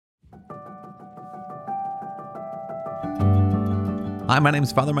Hi, my name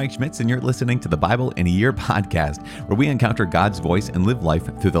is Father Mike Schmitz, and you're listening to the Bible in a Year podcast, where we encounter God's voice and live life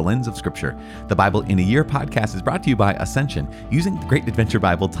through the lens of Scripture. The Bible in a Year podcast is brought to you by Ascension. Using the Great Adventure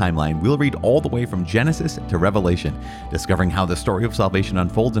Bible timeline, we'll read all the way from Genesis to Revelation, discovering how the story of salvation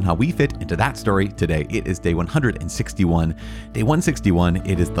unfolds and how we fit into that story today. It is day 161. Day 161,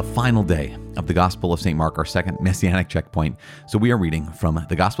 it is the final day of the Gospel of St. Mark, our second Messianic checkpoint. So we are reading from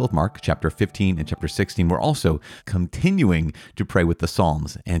the Gospel of Mark, chapter 15 and chapter 16. We're also continuing to pray with the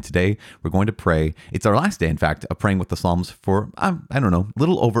Psalms. And today we're going to pray. It's our last day, in fact, of praying with the Psalms for, a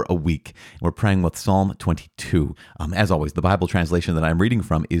little over a week. We're praying with Psalm 22. As always, the Bible translation that I'm reading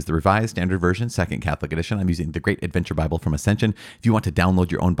from is the Revised Standard Version, Second Catholic Edition. I'm using the Great Adventure Bible from Ascension. If you want to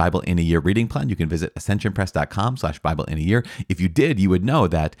download your own Bible in a Year reading plan, you can visit ascensionpress.com/Bible in a Year. If you did, you would know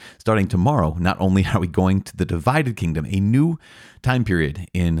that starting tomorrow, not only are we going to the divided kingdom, a new time period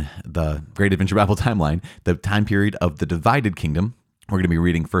in the Great Adventure Bible timeline, the time period of the divided kingdom. We're going to be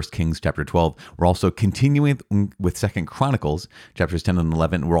reading 1 Kings chapter 12. We're also continuing with 2 Chronicles chapters 10 and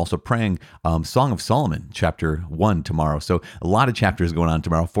 11. We're also praying Song of Solomon chapter 1 tomorrow. So a lot of chapters going on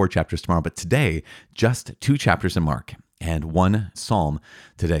tomorrow, 4 chapters tomorrow. But today, just 2 chapters in Mark and 1 psalm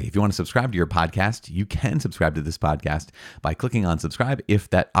today. If you want to subscribe to your podcast, you can subscribe to this podcast by clicking on subscribe if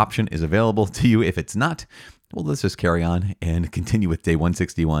that option is available to you. If it's not, well, let's just carry on and continue with day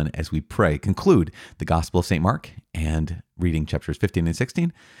 161 as we conclude the Gospel of St. Mark and reading chapters 15 and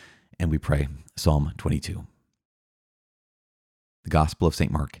 16, and we pray Psalm 22. The Gospel of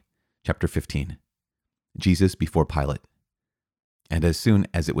St. Mark, chapter 15. Jesus before Pilate. And as soon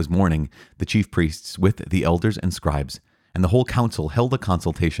as it was morning, the chief priests with the elders and scribes and the whole council held a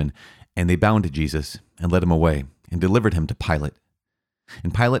consultation, and they bound Jesus and led him away and delivered him to Pilate.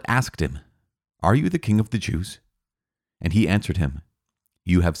 And Pilate asked him, "Are you the king of the Jews?" And he answered him,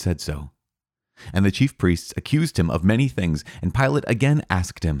 "You have said so." And the chief priests accused him of many things, and Pilate again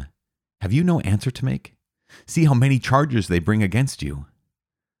asked him, "Have you no answer to make? See how many charges they bring against you."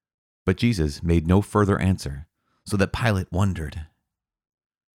 But Jesus made no further answer, so that Pilate wondered.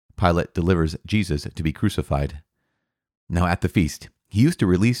 Pilate delivers Jesus to be crucified. Now at the feast, he used to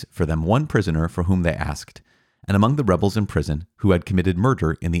release for them one prisoner for whom they asked. And among the rebels in prison, who had committed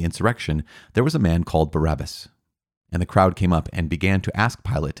murder in the insurrection, there was a man called Barabbas. And the crowd came up and began to ask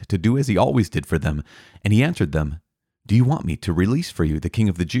Pilate to do as he always did for them. And he answered them, "Do you want me to release for you the king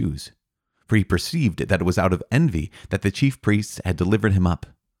of the Jews?" For he perceived that it was out of envy that the chief priests had delivered him up.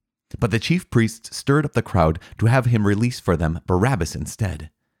 But the chief priests stirred up the crowd to have him release for them Barabbas instead.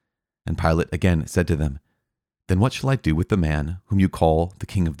 And Pilate again said to them, "Then what shall I do with the man whom you call the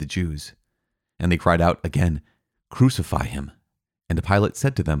king of the Jews?" And they cried out again, "Crucify him." And Pilate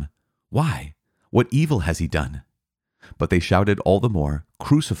said to them, "Why? What evil has he done?" But they shouted all the more,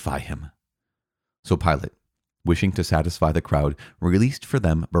 "Crucify him." So Pilate, wishing to satisfy the crowd, released for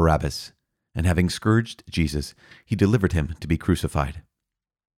them Barabbas, and having scourged Jesus, he delivered him to be crucified.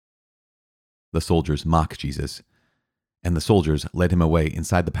 The soldiers mock Jesus, and the soldiers led him away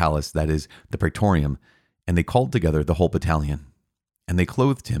inside the palace, that is, the praetorium, and they called together the whole battalion. And they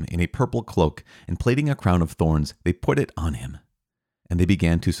clothed him in a purple cloak, and plaiting a crown of thorns, they put it on him. And they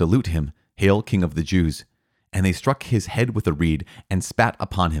began to salute him, "Hail, King of the Jews!" And they struck his head with a reed, and spat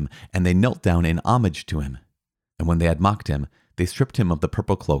upon him, and they knelt down in homage to him. And when they had mocked him, they stripped him of the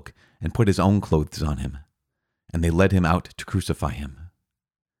purple cloak, and put his own clothes on him. And they led him out to crucify him.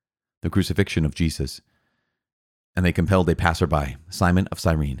 The Crucifixion of Jesus. And they compelled a passerby, Simon of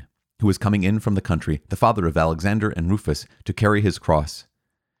Cyrene, who was coming in from the country, the father of Alexander and Rufus, to carry his cross.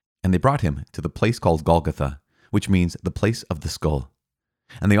 And they brought him to the place called Golgotha, which means the place of the skull.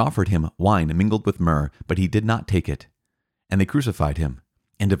 And they offered him wine mingled with myrrh, but he did not take it. And they crucified him,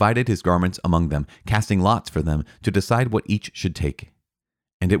 and divided his garments among them, casting lots for them to decide what each should take.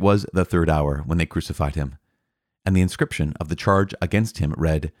 And it was the 3rd hour when they crucified him. And the inscription of the charge against him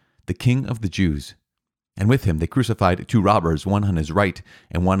read, "The King of the Jews." And with him they crucified 2 robbers, one on his right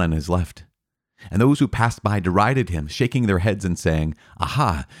and one on his left. And those who passed by derided him, shaking their heads and saying,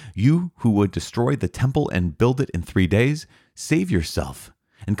 "Aha, you who would destroy the temple and build it in 3 days, save yourself,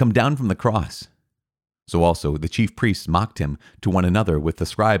 and come down from the cross." So also the chief priests mocked him to one another with the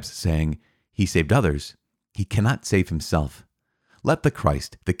scribes, saying, "He saved others, he cannot save himself. Let the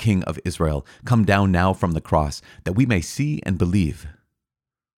Christ, the King of Israel, come down now from the cross, that we may see and believe."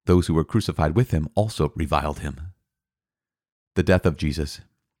 Those who were crucified with him also reviled him. The death of Jesus.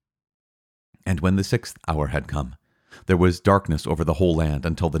 And when the 6th hour had come, there was darkness over the whole land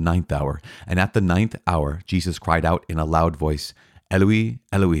until the 9th hour. And at the 9th hour, Jesus cried out in a loud voice, "Eloi,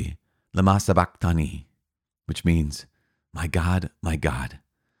 Eloi, lama sabachthani," which means, my God,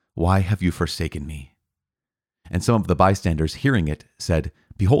 why have you forsaken me?" And some of the bystanders, hearing it, said,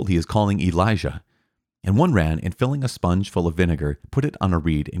 "Behold, he is calling Elijah." And one ran, and filling a sponge full of vinegar, put it on a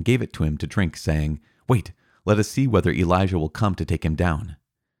reed, and gave it to him to drink, saying, "Wait, let us see whether Elijah will come to take him down."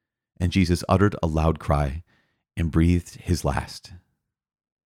 And Jesus uttered a loud cry, and breathed his last.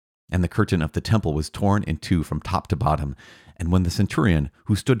 And the curtain of the temple was torn in two from top to bottom. And when the centurion,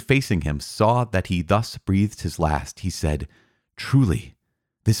 who stood facing him, saw that he thus breathed his last, he said, "Truly,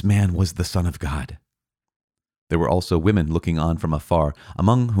 this man was the Son of God." There were also women looking on from afar,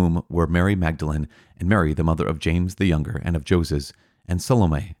 among whom were Mary Magdalene, and Mary the mother of James the younger, and of Joses, and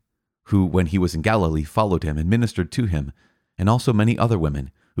Salome, who, when he was in Galilee, followed him and ministered to him, and also many other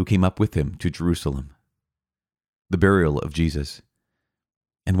women, who came up with him to Jerusalem. The burial of Jesus.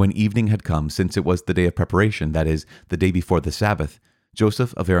 And when evening had come, since it was the day of preparation, that is, the day before the Sabbath,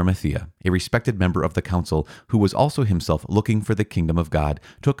 Joseph of Arimathea, a respected member of the council, who was also himself looking for the kingdom of God,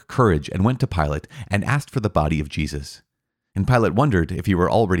 took courage and went to Pilate and asked for the body of Jesus. And Pilate wondered if he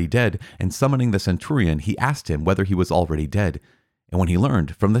were already dead, and summoning the centurion, he asked him whether he was already dead. And when he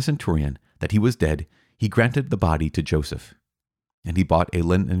learned from the centurion that he was dead, he granted the body to Joseph. And he bought a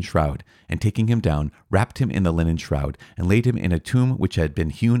linen shroud, and taking him down, wrapped him in the linen shroud, and laid him in a tomb which had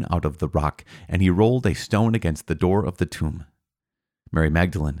been hewn out of the rock, and he rolled a stone against the door of the tomb. Mary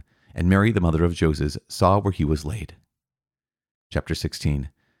Magdalene and Mary the mother of Joses saw where he was laid. Chapter 16,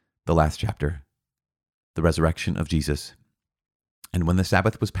 the last chapter. The resurrection of Jesus. And when the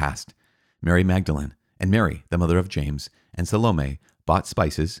Sabbath was past, Mary Magdalene and Mary the mother of James and Salome bought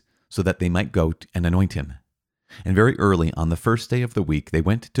spices, so that they might go and anoint him. And very early on the first day of the week they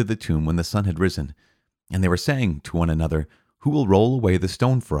went to the tomb when the sun had risen. And they were saying to one another, "Who will roll away the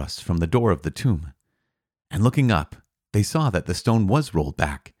stone for us from the door of the tomb?" And looking up, they saw that the stone was rolled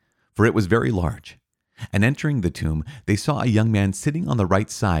back, for it was very large. And entering the tomb, they saw a young man sitting on the right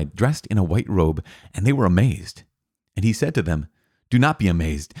side, dressed in a white robe, and they were amazed. And he said to them, "Do not be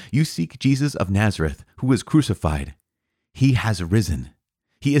amazed. You seek Jesus of Nazareth, who was crucified. He has risen.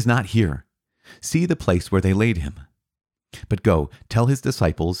 He is not here. See the place where they laid him. But go, tell his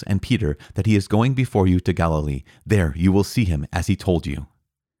disciples and Peter that he is going before you to Galilee. There you will see him as he told you."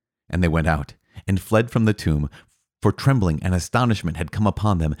 And they went out and fled from the tomb, for trembling and astonishment had come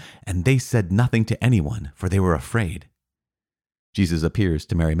upon them, and they said nothing to anyone, for they were afraid. Jesus appears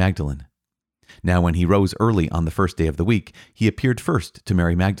to Mary Magdalene. Now when he rose early on the first day of the week, he appeared first to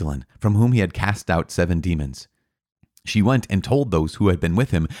Mary Magdalene, from whom he had cast out 7 demons. She went and told those who had been with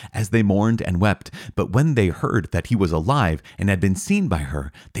him, as they mourned and wept. But when they heard that he was alive and had been seen by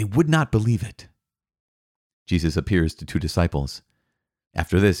her, they would not believe it. Jesus appears to 2 disciples.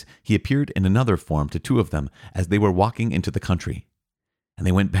 After this, he appeared in another form to 2 of them, as they were walking into the country. And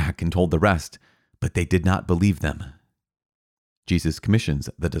they went back and told the rest, but they did not believe them. Jesus commissions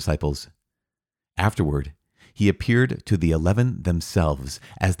the disciples. Afterward, he appeared to the 11 themselves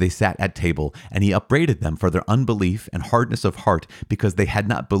as they sat at table, and he upbraided them for their unbelief and hardness of heart, because they had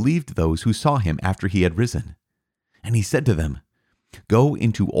not believed those who saw him after he had risen. And he said to them, "Go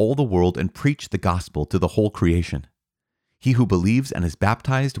into all the world and preach the gospel to the whole creation. He who believes and is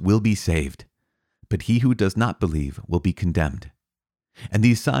baptized will be saved, but he who does not believe will be condemned. And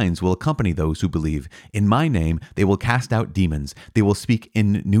these signs will accompany those who believe. In my name they will cast out demons. They will speak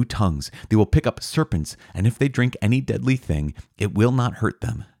in new tongues. They will pick up serpents, and if they drink any deadly thing, it will not hurt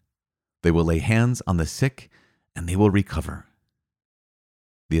them. They will lay hands on the sick, and they will recover."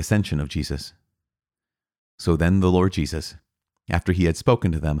 The ascension of Jesus. So then the Lord Jesus, after he had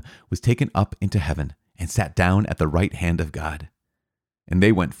spoken to them, was taken up into heaven and sat down at the right hand of God. And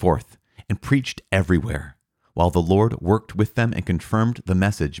they went forth and preached everywhere, while the Lord worked with them and confirmed the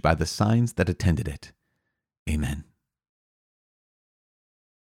message by the signs that attended it. Amen.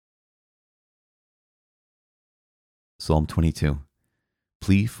 Psalm 22.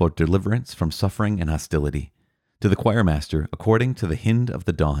 Plea for deliverance from suffering and hostility. To the choirmaster, according to the hymn of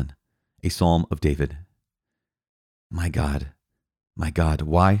the dawn, a psalm of David. My God,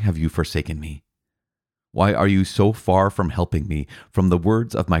 why have you forsaken me? Why are you so far from helping me, from the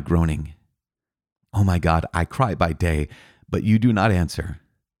words of my groaning? Oh my God, I cry by day, but you do not answer,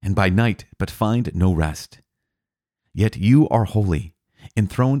 and by night, but find no rest. Yet you are holy,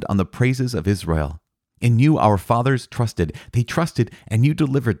 enthroned on the praises of Israel. In you our fathers trusted. They trusted, and you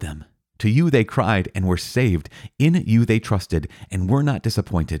delivered them. To you they cried, and were saved. In you they trusted, and were not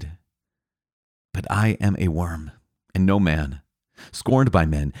disappointed. But I am a worm, and no man, scorned by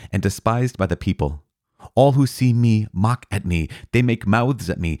men, and despised by the people. All who see me mock at me. They make mouths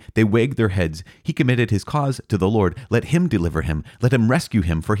at me. They wag their heads. He committed his cause to the Lord. Let him deliver him. Let him rescue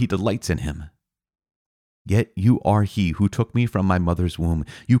him, for he delights in him. Yet you are he who took me from my mother's womb.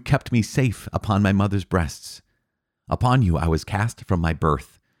 You kept me safe upon my mother's breasts. Upon you I was cast from my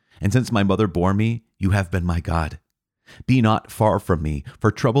birth, and since my mother bore me, you have been my God. Be not far from me,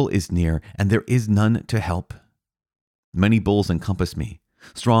 for trouble is near, and there is none to help. Many bulls encompass me.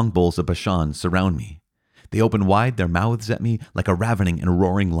 Strong bulls of Bashan surround me. They open wide their mouths at me like a ravening and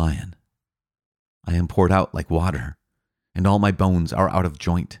roaring lion. I am poured out like water, and all my bones are out of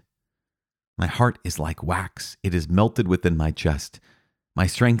joint. My heart is like wax, it is melted within my chest. My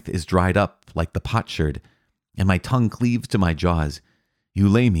strength is dried up like the potsherd, and my tongue cleaves to my jaws. You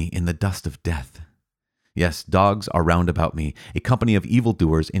lay me in the dust of death. Yes, dogs are round about me. A company of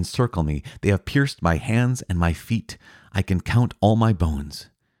evildoers encircle me. They have pierced my hands and my feet. I can count all my bones.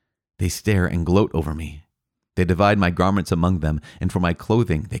 They stare and gloat over me. They divide my garments among them, and for my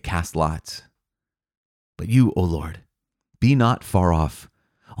clothing they cast lots. But you, O Lord, be not far off.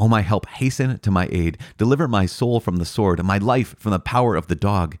 O my help, hasten to my aid. Deliver my soul from the sword, and my life from the power of the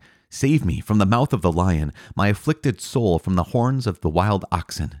dog. Save me from the mouth of the lion, my afflicted soul from the horns of the wild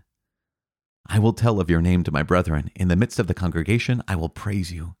oxen. I will tell of your name to my brethren. In the midst of the congregation, I will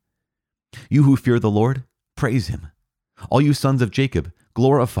praise you. You who fear the Lord, praise him. All you sons of Jacob,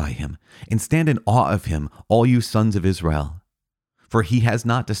 glorify him, and stand in awe of him, all you sons of Israel. For he has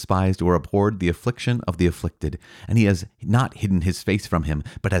not despised or abhorred the affliction of the afflicted, and he has not hidden his face from him,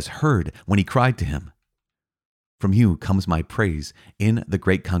 but has heard when he cried to him. From you comes my praise in the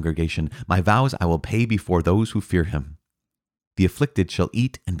great congregation. My vows I will pay before those who fear him. The afflicted shall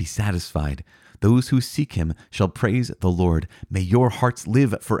eat and be satisfied. Those who seek him shall praise the Lord. May your hearts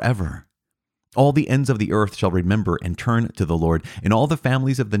live forever. All the ends of the earth shall remember and turn to the Lord, and all the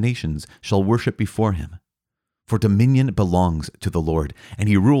families of the nations shall worship before him. For dominion belongs to the Lord, and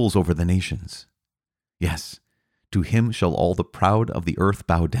he rules over the nations. Yes, to him shall all the proud of the earth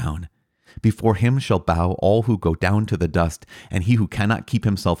bow down. Before him shall bow all who go down to the dust, and he who cannot keep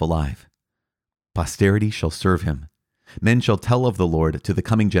himself alive. Posterity shall serve him. Men shall tell of the Lord to the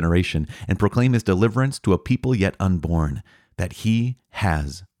coming generation, and proclaim his deliverance to a people yet unborn, that he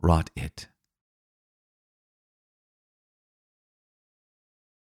has wrought it.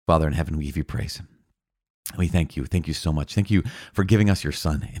 Father in heaven, we give you praise. We thank you. Thank you so much. Thank you for giving us your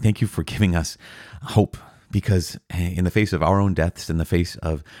Son. Thank you for giving us hope, because in the face of our own deaths, in the face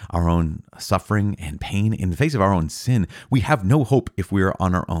of our own suffering and pain, in the face of our own sin, we have no hope if we are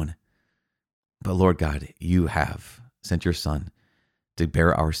on our own. But Lord God, you have sent your Son to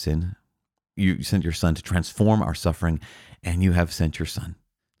bear our sin. You sent your Son to transform our suffering, and you have sent your Son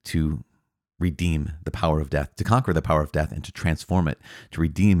to redeem the power of death, to conquer the power of death, and to transform it, to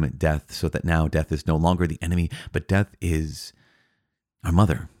redeem death, so that now death is no longer the enemy, but death is our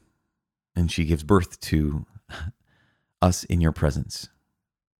mother, and she gives birth to us in your presence.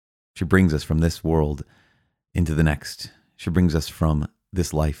 She brings us from this world into the next. She brings us from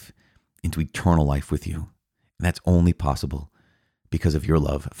this life into eternal life with you, and that's only possible because of your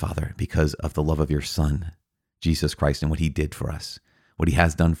love, Father, because of the love of your Son, Jesus Christ, and what he did for us, what he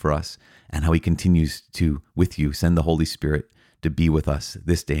has done for us, and how he continues to, with you, send the Holy Spirit to be with us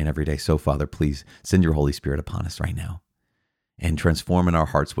this day and every day. So, Father, please send your Holy Spirit upon us right now and transform in our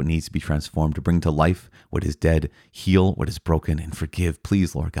hearts what needs to be transformed, to bring to life what is dead, heal what is broken, and forgive.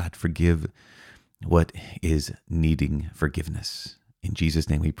 Please, Lord God, forgive what is needing forgiveness. In Jesus'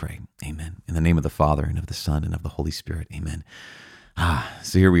 name we pray. Amen. In the name of the Father, and of the Son, and of the Holy Spirit. Amen.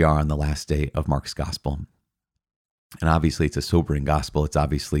 So here we are on the last day of Mark's Gospel. And obviously, it's a sobering gospel. It's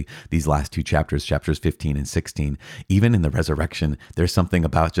obviously these last two chapters, chapters 15 and 16. Even in the resurrection, there's something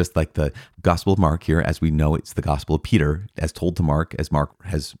about, just like the Gospel of Mark here, as we know, it's the Gospel of Peter, as told to Mark, as Mark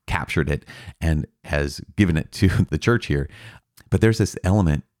has captured it and has given it to the church here. But there's this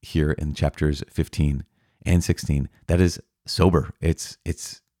element here in chapters 15 and 16 that is sober. It's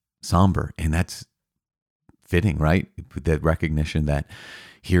somber, and that's fitting, right? The recognition that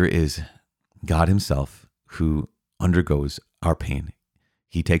here is God himself who undergoes our pain.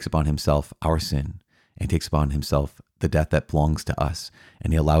 He takes upon himself our sin, and takes upon himself the death that belongs to us,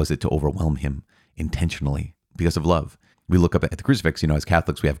 and he allows it to overwhelm him intentionally because of love. We look up at the crucifix, as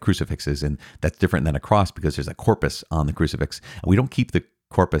Catholics, we have crucifixes, and that's different than a cross because there's a corpus on the crucifix. And we don't keep the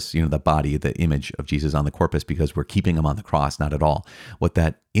corpus, the body, the image of Jesus on the corpus because we're keeping him on the cross, not at all. What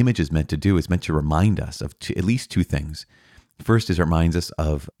that image is meant to do is meant to remind us of at least two things. First is it reminds us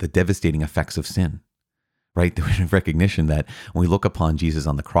of the devastating effects of sin. Right? The recognition that when we look upon Jesus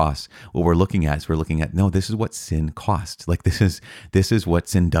on the cross, what we're looking at is no, this is what sin cost. Like this is what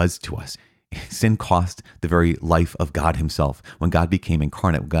sin does to us. Sin cost the very life of God himself. When God became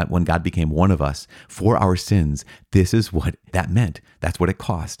incarnate, when God became one of us for our sins, this is what that meant. That's what it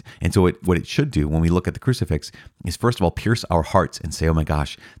cost. And so what it should do when we look at the crucifix is, first of all, pierce our hearts and say, oh my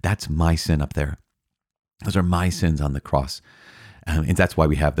gosh, that's my sin up there. Those are my sins on the cross. And that's why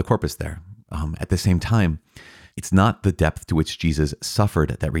we have the corpus there. At the same time, it's not the depth to which Jesus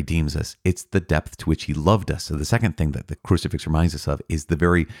suffered that redeems us. It's the depth to which he loved us. So the second thing that the crucifix reminds us of is the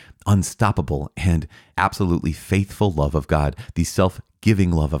very unstoppable and absolutely faithful love of God, the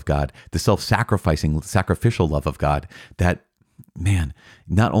self-giving love of God, the self-sacrificing, sacrificial love of God that, man,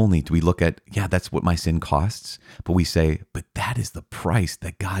 not only do we look at, yeah, that's what my sin costs, but we say, but that is the price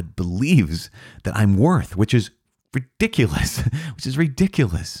that God believes that I'm worth, which is ridiculous,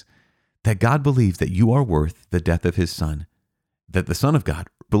 that God believes that you are worth the death of his son, that the Son of God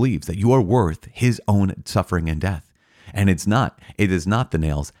believes that you are worth his own suffering and death. And it is not the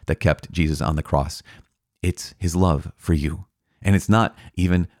nails that kept Jesus on the cross. It's his love for you. And it's not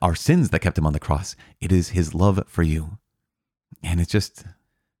even our sins that kept him on the cross. It is his love for you. And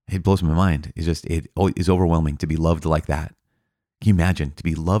it blows my mind. It is overwhelming to be loved like that. Can you imagine to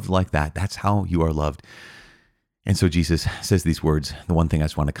be loved like that? That's how you are loved. And so Jesus says these words. The one thing I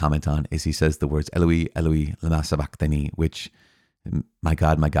just want to comment on is he says the words, Eloi, Eloi, lama sabachthani, which, my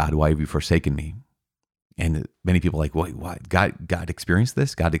God, why have you forsaken me? And many people are like, wait, what? God experienced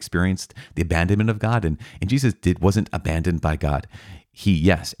this? God experienced the abandonment of God? And Jesus wasn't abandoned by God. He,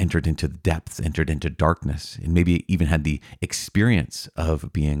 yes, entered into the depths, entered into darkness, and maybe even had the experience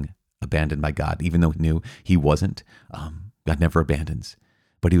of being abandoned by God, even though he knew he wasn't. God never abandons.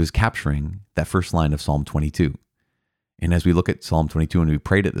 But he was capturing that first line of Psalm 22. And as we look at Psalm 22, and we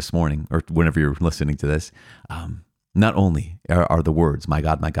prayed it this morning, or whenever you're listening to this, not only are the words, my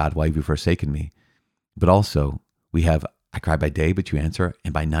God, why have you forsaken me? But also we have, I cry by day, but you answer,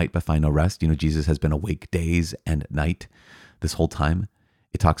 and by night, but find no rest. Jesus has been awake days and night this whole time.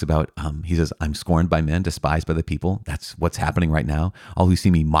 It talks about, he says, I'm scorned by men, despised by the people. That's what's happening right now. All who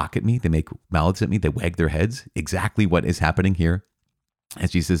see me mock at me. They make mouths at me. They wag their heads. Exactly what is happening here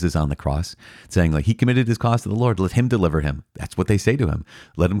as Jesus is on the cross, saying, like, he committed his cause to the Lord. Let him deliver him. That's what they say to him.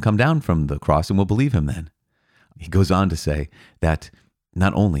 Let him come down from the cross and we'll believe him then. He goes on to say that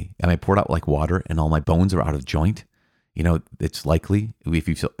not only am I poured out like water and all my bones are out of joint, it's likely, if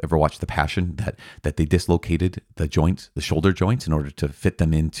you've ever watched The Passion, that they dislocated the joints, the shoulder joints, in order to fit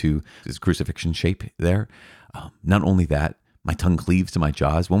them into this crucifixion shape there. Not only that, my tongue cleaves to my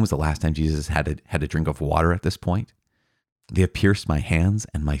jaws. When was the last time Jesus had a drink of water at this point? They have pierced my hands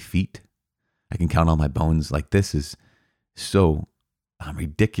and my feet. I can count all my bones. Like, this is so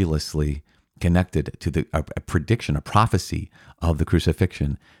ridiculously connected to a prediction, a prophecy of the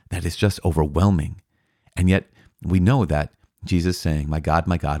crucifixion that is just overwhelming. And yet we know that Jesus saying, my God,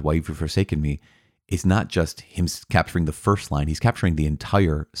 why have you forsaken me, is not just him capturing the first line. He's capturing the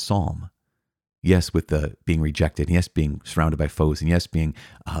entire psalm. Yes, with the being rejected, and yes, being surrounded by foes, and yes, being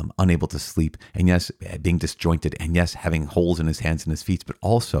unable to sleep, and yes, being disjointed, and yes, having holes in his hands and his feet, but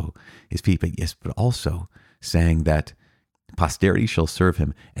also saying that posterity shall serve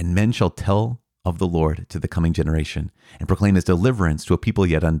him, and men shall tell of the Lord to the coming generation, and proclaim his deliverance to a people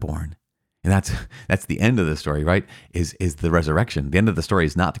yet unborn. And that's the end of the story, right? Is the resurrection. The end of the story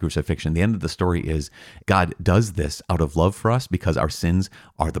is not the crucifixion. The end of the story is God does this out of love for us because our sins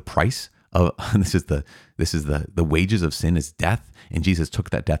are the price. This is the wages of sin is death, and Jesus took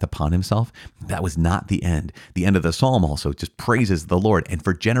that death upon himself. That was not the end. The end of the psalm also just praises the Lord, and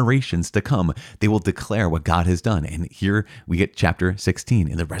for generations to come, they will declare what God has done. And here we get chapter 16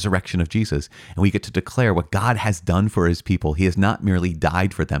 in the resurrection of Jesus, and we get to declare what God has done for his people. He has not merely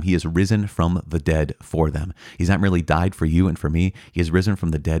died for them. He has risen from the dead for them. He's not merely died for you and for me. He has risen from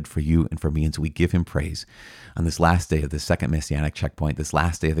the dead for you and for me. And so we give him praise. On this last day of the second messianic checkpoint, this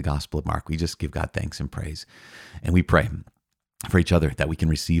last day of the Gospel of Mark, we just give God thanks and praise. And we pray for each other that we can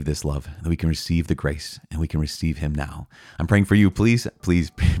receive this love, that we can receive the grace, and we can receive him now. I'm praying for you. Please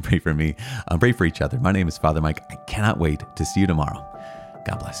pray for me. Pray for each other. My name is Father Mike. I cannot wait to see you tomorrow.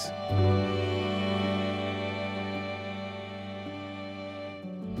 God bless.